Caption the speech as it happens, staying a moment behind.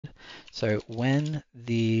So when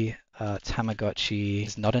the Tamagotchi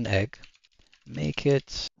is not an egg, make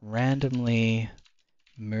it randomly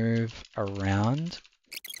move around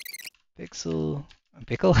pixel,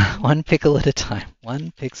 one pixel at a time,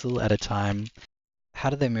 one pixel at a time. How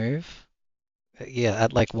do they move? Yeah,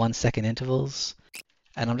 at like 1 second intervals.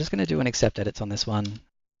 And I'm just going to do an accept edits on this one.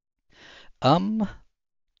 Um,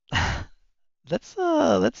 that's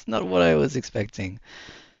not what I was expecting.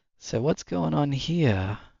 So what's going on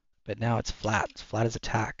here? But now it's flat as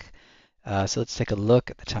attack. So let's take a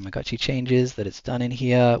look at the Tamagotchi changes that it's done in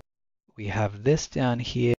here. We have this down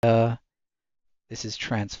here. This is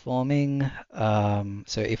transforming.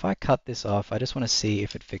 So if I cut this off, I just want to see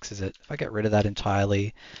if it fixes it. If I get rid of that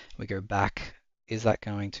entirely, we go back, is that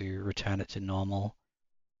going to return it to normal?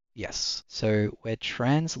 Yes. So we're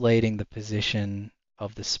translating the position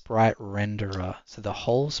of the sprite renderer. So the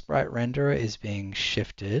whole sprite renderer is being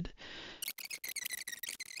shifted.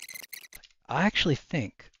 I actually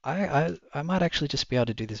think I might actually just be able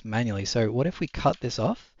to do this manually. So what if we cut this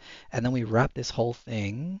off and then we wrap this whole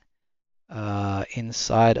thing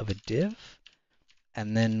inside of a div,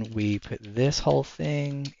 and then we put this whole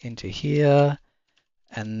thing into here,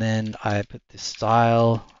 and then I put the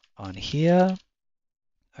style on here.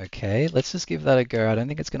 Okay, let's just give that a go. I don't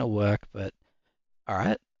think it's going to work, but all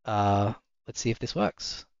right. Let's see if this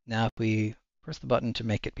works. Now, if we press the button to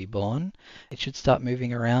make it be born, it should start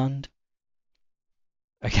moving around.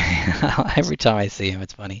 Okay, every time I see him,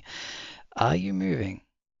 it's funny. Are you moving?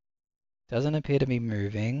 Doesn't appear to be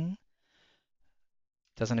moving.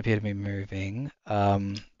 Doesn't appear to be moving.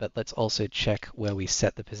 But let's also check where we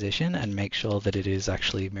set the position and make sure that it is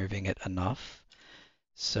actually moving it enough.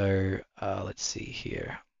 So let's see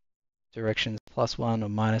here. Directions +1 or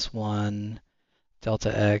 -1,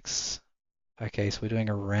 delta x. Okay, so we're doing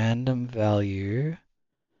a random value.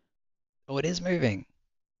 Oh, it is moving.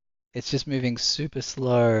 It's just moving super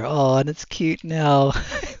slow. Oh, and it's cute now.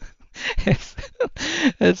 It's,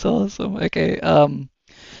 it's awesome. Okay,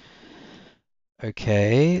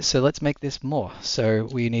 okay, so let's make this more. So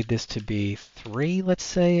we need this to be 3, let's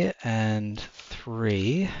say, and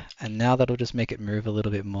 3. And now that'll just make it move a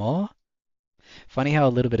little bit more. Funny how a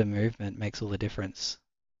little bit of movement makes all the difference.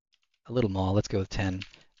 A little more, let's go with 10.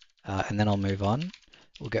 And then I'll move on.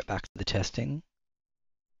 We'll get back to the testing.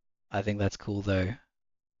 I think that's cool though.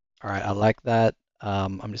 All right, I like that.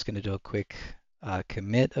 I'm just going to do a quick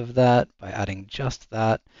commit of that by adding just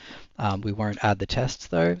that. We won't add the tests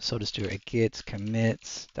though, so I'll just do a git commit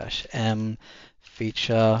 -m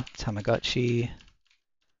feature Tamagotchi,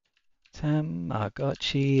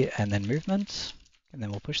 and then movement, and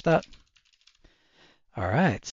then we'll push that. All right.